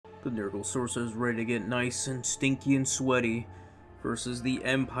The Nurgle sorcerer is ready to get nice and stinky and sweaty versus the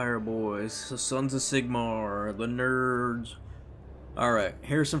Empire boys, the Sons of Sigmar, the nerds. Alright,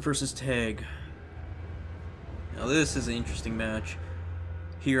 Harrison versus Tag. Now this is an interesting match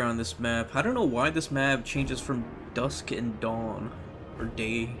here on this map. I don't know why this map changes from dusk and dawn, or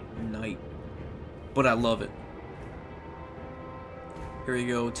day and night, but I love it. Here we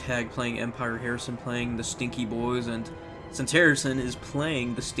go, Tag playing Empire, Harrison playing the Stinky Boys, and since Harrison is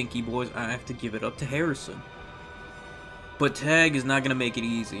playing the Stinky Boys, I have to give it up to Harrison. But Tag is not going to make it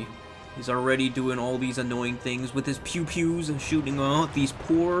easy. He's already doing all these annoying things with his pew-pews and shooting out these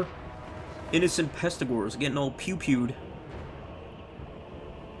poor, innocent pestigores, getting all pew-pewed.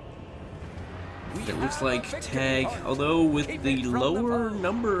 It looks like Tag, although with the lower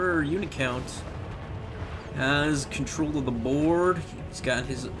number unit count, has control of the board. He's got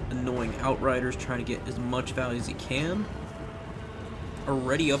his annoying outriders trying to get as much value as he can.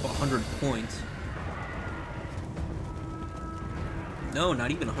 Already up 100 points. No, not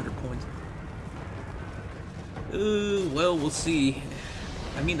even 100 points. Well, we'll see.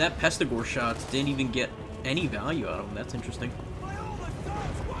 I mean, that Pestigore shot didn't even get any value out of him. That's interesting.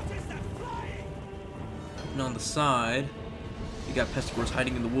 And on the side, you got Pestigores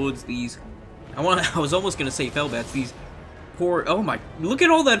hiding in the woods. These, I was almost gonna say Fellbats. These poor, oh my, look at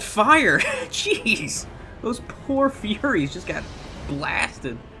all that fire! Jeez, those poor Furies just got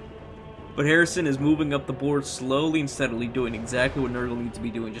blasted. But Harrison is moving up the board slowly and steadily, doing exactly what Nurgle needs to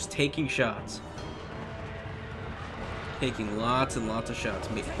be doing, just taking shots. Taking lots and lots of shots,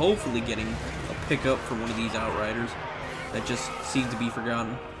 hopefully getting a pickup for one of these Outriders that just seem to be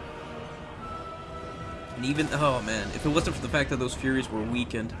forgotten. And even, oh man, if it wasn't for the fact that those Furies were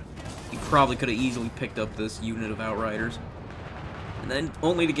weakened, he probably could have easily picked up this unit of Outriders. And then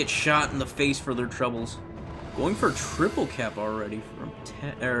only to get shot in the face for their troubles. Going for a triple cap already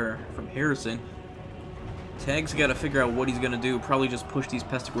from Harrison. Tag's got to figure out what he's going to do. Probably just push these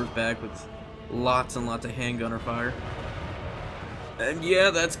Pestigores back with lots and lots of handgunner fire. And yeah,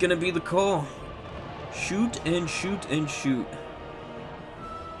 that's going to be the call. Shoot and shoot and shoot.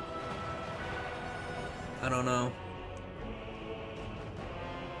 I don't know.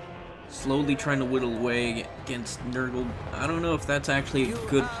 Slowly trying to whittle away against Nurgle. I don't know if that's actually a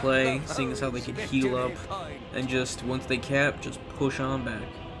good play, seeing as how they can heal up and just, once they cap, just push on back.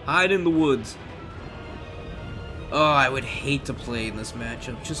 Hide in the woods. Oh, I would hate to play in this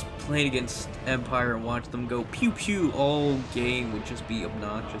matchup. Just playing against Empire and watch them go pew-pew all game would just be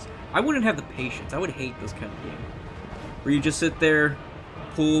obnoxious. I wouldn't have the patience. I would hate this kind of game. Where you just sit there,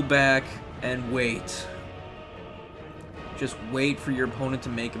 pull back, and wait. Just wait for your opponent to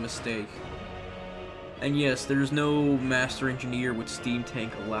make a mistake. And yes, there's no Master Engineer with Steam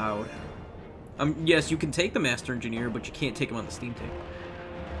Tank allowed. Yes, you can take the Master Engineer, but you can't take him on the Steam Tank.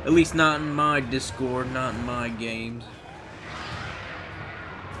 At least not in my Discord, not in my games.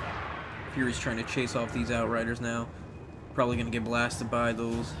 Fury's trying to chase off these Outriders now. Probably gonna get blasted by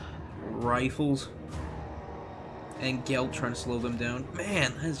those rifles. And Gelt trying to slow them down.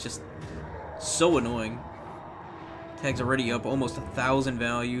 Man, that's just so annoying. Tag's already up almost 1,000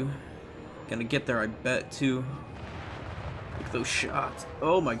 value. Gonna get there, I bet, too. Look at those shots.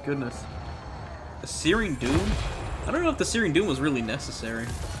 Oh my goodness. The Searing Doom? I don't know if the Searing Doom was really necessary.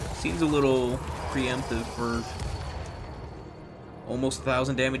 Seems a little preemptive for almost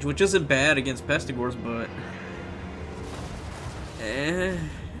 1,000 damage, which isn't bad against Pestigores, but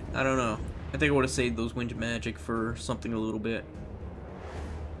I don't know. I think I would have saved those Wind Magic for something a little bit.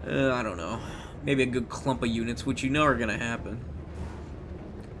 I don't know. Maybe a good clump of units, which you know are gonna happen.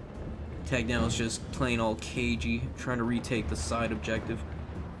 Tag now is just playing all cagey, trying to retake the side objective.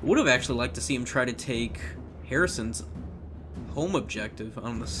 Would have actually liked to see him try to take Harrison's home objective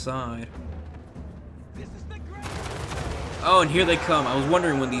on the side. Oh, and here they come. I was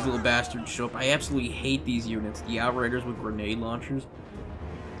wondering when these little bastards show up. I absolutely hate these units, the Outriders with grenade launchers.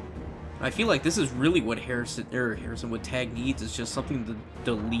 I feel like this is really what what Tag needs, is just something to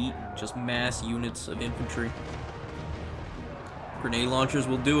delete just mass units of infantry. Grenade launchers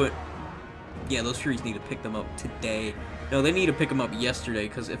will do it. Yeah, those Furies need to pick them up today. No, they need to pick them up yesterday,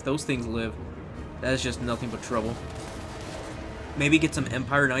 because if those things live, that's just nothing but trouble. Maybe get some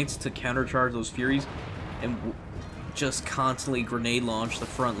Empire Knights to countercharge those Furies, and just constantly grenade launch the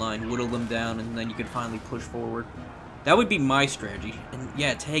front line, whittle them down, and then you can finally push forward. That would be my strategy. And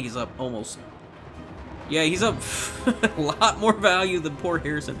yeah, Tag is up almost. Yeah, he's up a lot more value than poor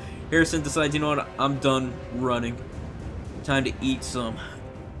Harrison. Harrison decides, you know what, I'm done running. Time to eat some.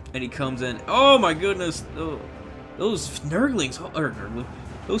 And he comes in. Oh my goodness. Oh, those Nurglings,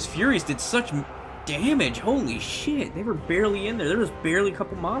 those Furies did such damage. Holy shit. They were barely in there. There was barely a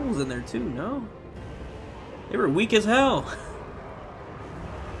couple models in there, too. No. They were weak as hell.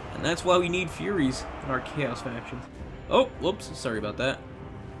 And that's why we need Furies in our Chaos factions. Oh, whoops. Sorry about that.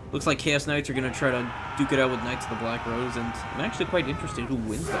 Looks like Chaos Knights are going to try to duke it out with Knights of the Black Rose, and I'm actually quite interested who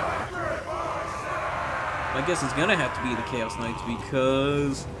wins that one. I guess it's going to have to be the Chaos Knights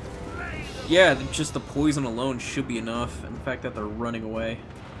because, yeah, just the poison alone should be enough, and the fact that they're running away.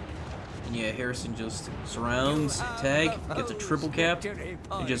 And yeah, Harrison just surrounds, tag, gets a triple cap,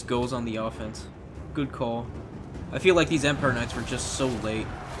 and just goes on the offense. Good call. I feel like these Empire Knights were just so late.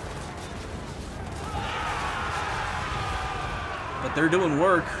 But they're doing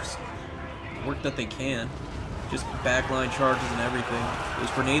work that they can. Just backline charges and everything. Those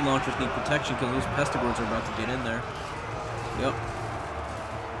grenade launchers need protection because those Pestigors are about to get in there. Yep.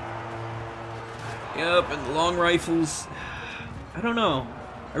 Yep, and the long rifles. I don't know.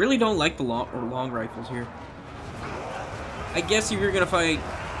 I really don't like the long rifles here. I guess if you're gonna fight...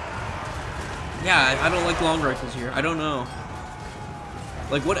 Yeah, I don't like long rifles here. I don't know.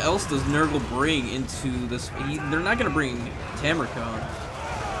 Like, what else does Nurgle bring into this? They're not going to bring Tamarkon.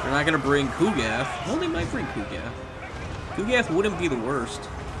 They're not going to bring Kugath. Well, they might bring Kugath. Kugath wouldn't be the worst.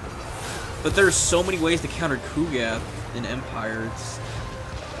 But there's so many ways to counter Kugath in Empire.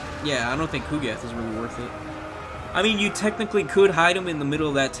 Yeah, I don't think Kugath is really worth it. I mean, you technically could hide him in the middle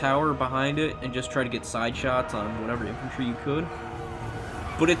of that tower behind it and just try to get side shots on whatever infantry you could.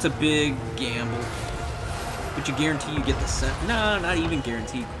 But it's a big gamble. But you guarantee you get the set. Nah, not even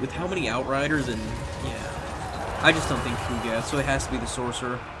guaranteed. With how many Outriders and... yeah. I just don't think Kugath, so it has to be the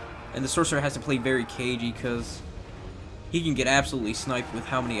Sorcerer. And the Sorcerer has to play very cagey because he can get absolutely sniped with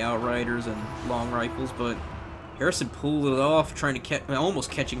how many Outriders and long rifles, but Harrison pulled it off, trying to almost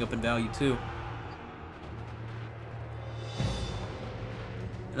catching up in value too.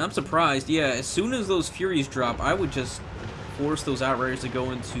 And I'm surprised, yeah, as soon as those Furies drop, I would just force those Outriders to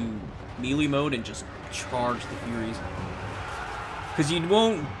go into melee mode and just charge the Furies. Because you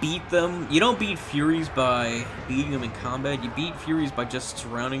won't beat them. You don't beat Furies by beating them in combat. You beat Furies by just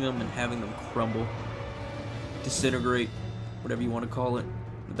surrounding them and having them crumble. Disintegrate. Whatever you want to call it.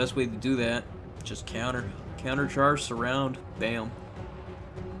 The best way to do that, just counter. Counter charge, surround, bam.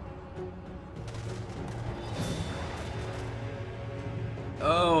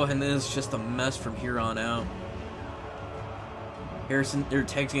 Oh, and then it's just a mess from here on out. Harrison, their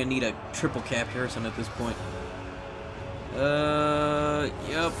tag's gonna need a triple cap Harrison at this point.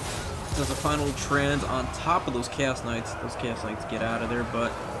 Yep. Does a final trend on top of those Chaos Knights. Those Chaos Knights get out of there,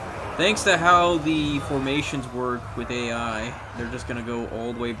 but thanks to how the formations work with AI, they're just gonna go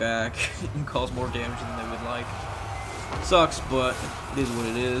all the way back and cause more damage than they would like. Sucks, but it is what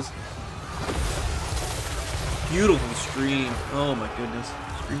it is. Beautiful stream. Oh my goodness.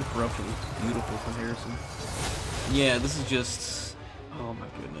 Stream corruption was beautiful from Harrison. Yeah, this is just... oh my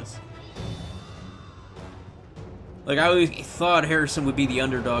goodness. Like, I always thought Harrison would be the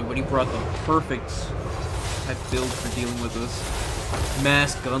underdog, but he brought the perfect type build for dealing with this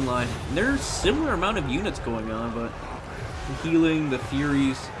mass gun line. And there's a similar amount of units going on, but the healing, the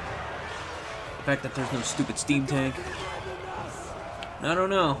Furies, the fact that there's no stupid steam tank. I don't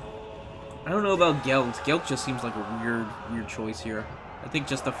know. I don't know about Gelt. Gelt just seems like a weird choice here. I think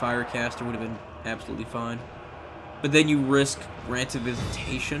just a Firecaster would have been absolutely fine. But then you risk Rant of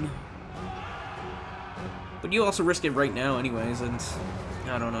Visitation. But you also risk it right now anyways, and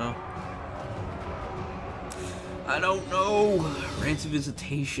I don't know. I don't know. Rant of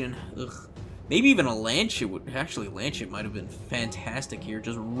Visitation. Ugh. Maybe even a Landship would... actually, Landship might have been fantastic here.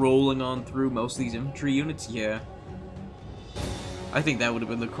 Just rolling on through most of these infantry units. Yeah. I think that would have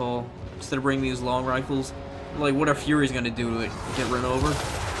been the call. Instead of bringing these long rifles. Like, what are Furies going to do to it? Get run over?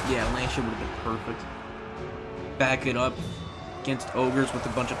 Yeah, Landship would have been perfect. Back it up against ogres with a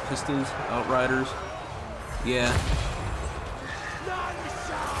bunch of pistols, Outriders. Yeah.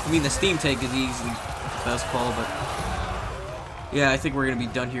 I mean, the steam tank is easily the best call, but yeah, I think we're gonna be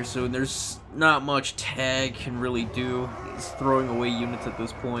done here soon. There's not much Tag can really do. He's throwing away units at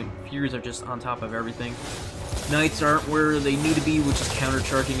this point. Furies are just on top of everything. Knights aren't where they need to be, which is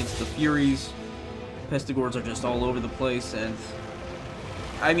countercharging into the Furies. Pestigors are just all over the place, and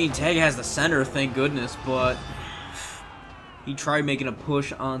I mean, Tag has the center, thank goodness, but he tried making a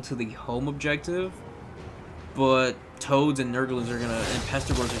push onto the home objective, but Toads and Nurglings are gonna, and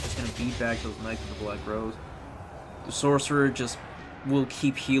Pestigors are just gonna beat back those Knights of the Black Rose. The Sorcerer just will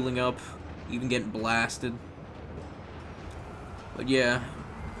keep healing up, even getting blasted. But yeah,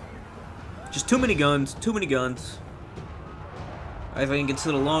 just too many guns, too many guns. I think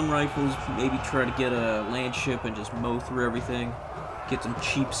instead of long rifles, maybe try to get a Landship and just mow through everything. Get some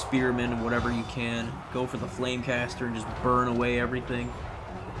cheap spearmen and whatever you can. Go for the flamecaster and just burn away everything.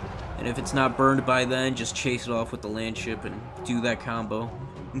 And if it's not burned by then, just chase it off with the landship and do that combo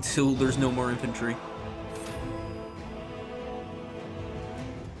until there's no more infantry.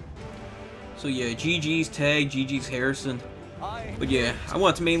 So yeah, GG's Tag, GG's Harrison. But yeah, I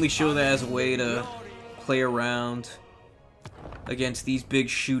want to mainly show that as a way to play around against these big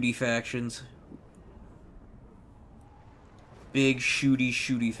shooty factions. Big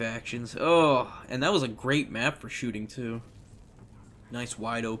shooty factions. Oh, and that was a great map for shooting too. Nice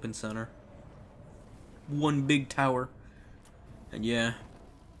wide open center. One big tower. And yeah.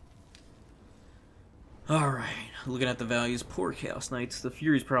 Alright, looking at the values. Poor Chaos Knights. The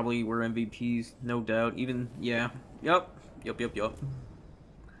Furies probably were MVPs, no doubt. Even, yeah. Yup.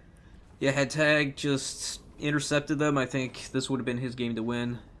 Yeah, had Tag just intercepted them, I think this would have been his game to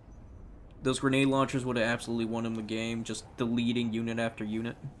win. Those grenade launchers would have absolutely won him the game, just deleting unit after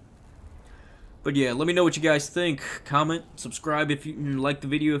unit. But yeah, let me know what you guys think. Comment, subscribe if you liked the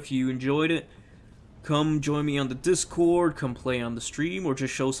video, if you enjoyed it. Come join me on the Discord, come play on the stream, or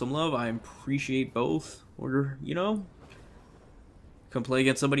just show some love. I appreciate both. Or, you know, come play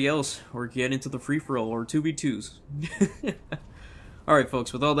against somebody else, or get into the free-for-all, or 2v2s. Alright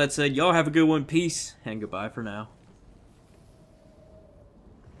folks, with all that said, y'all have a good one, peace, and goodbye for now.